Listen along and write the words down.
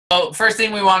So first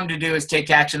thing we wanted to do is take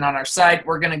action on our site.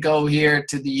 We're going to go here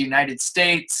to the United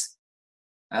States.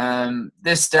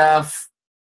 This stuff,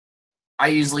 I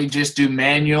usually just do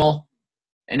manual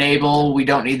enable. We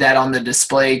don't need that on the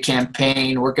display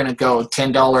campaign. We're going to go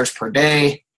 $10 per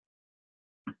day.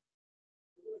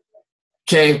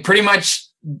 Okay, pretty much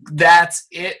that's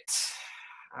it.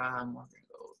 We're going to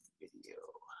go video.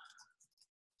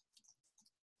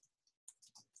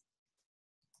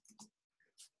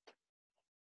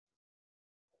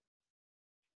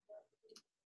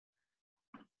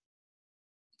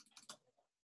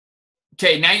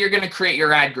 Okay, now you're going to create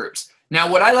your ad groups.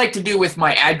 Now, what I like to do with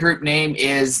my ad group name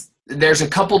is there's a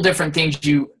couple different things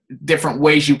different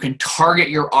ways you can target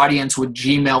your audience with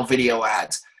Gmail video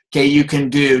ads. Okay, you can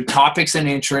do topics and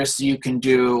interests. You can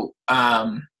do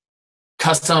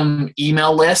custom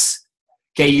email lists.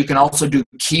 Okay, you can also do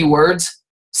keywords.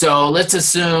 So let's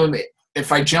assume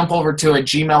if I jump over to a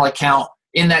Gmail account,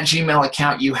 in that Gmail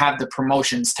account, you have the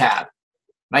promotions tab.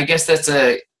 And I guess that's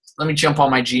let me jump on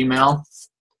my Gmail,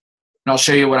 and I'll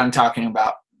show you what I'm talking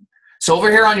about. So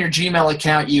over here on your Gmail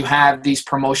account, you have these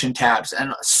promotion tabs,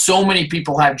 and so many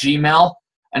people have Gmail,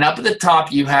 and up at the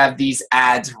top, you have these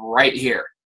ads right here.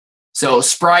 So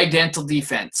Spry Dental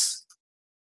Defense.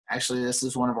 Actually, this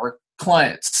is one of our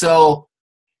clients. So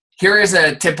here is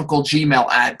a typical Gmail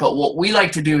ad, but what we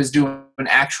like to do is do an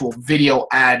actual video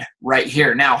ad right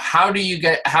here. Now, how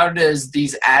does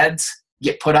these ads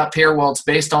get put up here? Well, it's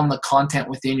based on the content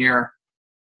within your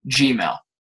Gmail.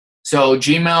 So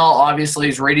Gmail obviously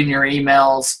is reading your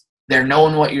emails. They're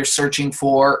knowing what you're searching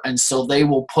for, and so they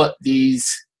will put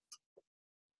these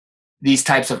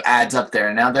types of ads up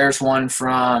there. Now there's one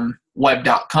from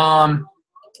web.com,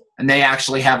 and they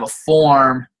actually have a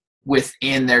form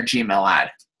within their Gmail ad.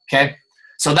 Okay,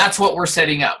 so that's what we're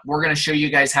setting up. We're going to show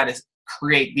you guys how to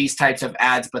create these types of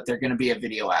ads, but they're going to be a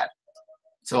video ad.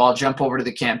 So I'll jump over to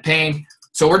the campaign.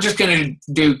 So we're just going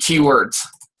to do keywords.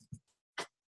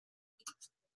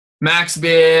 Max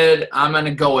bid, I'm going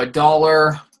to go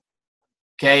 $1.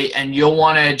 Okay, and you'll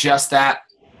want to adjust that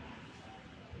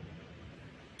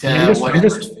to I'm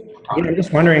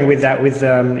just wondering with that, with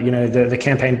you know, the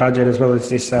campaign budget as well as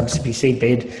this CPC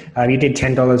bid, you did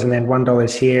 $10 and then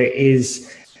 $1 here.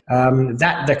 Is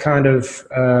that the kind of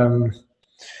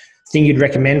thing you'd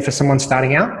recommend for someone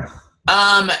starting out?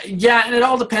 Yeah, and it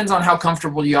all depends on how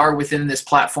comfortable you are within this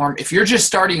platform. If you're just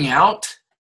starting out,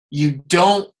 you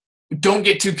don't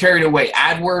get too carried away.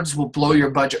 AdWords will blow your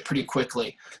budget pretty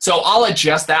quickly. So I'll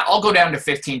adjust that. I'll go down to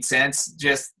 15 cents.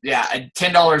 Just, yeah,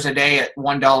 $10 a day at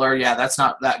 $1. Yeah, that's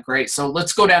not that great. So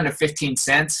let's go down to 15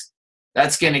 cents.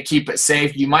 That's going to keep it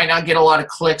safe. You might not get a lot of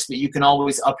clicks, but you can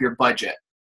always up your budget.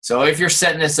 So if you're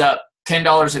setting this up,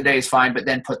 $10 a day is fine, but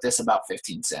then put this about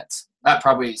 15 cents. That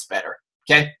probably is better.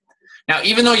 Okay. Now,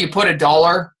 even though you put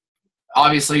 $1,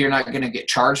 obviously you're not going to get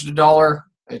charged $1.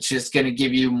 It's just going to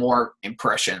give you more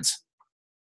impressions.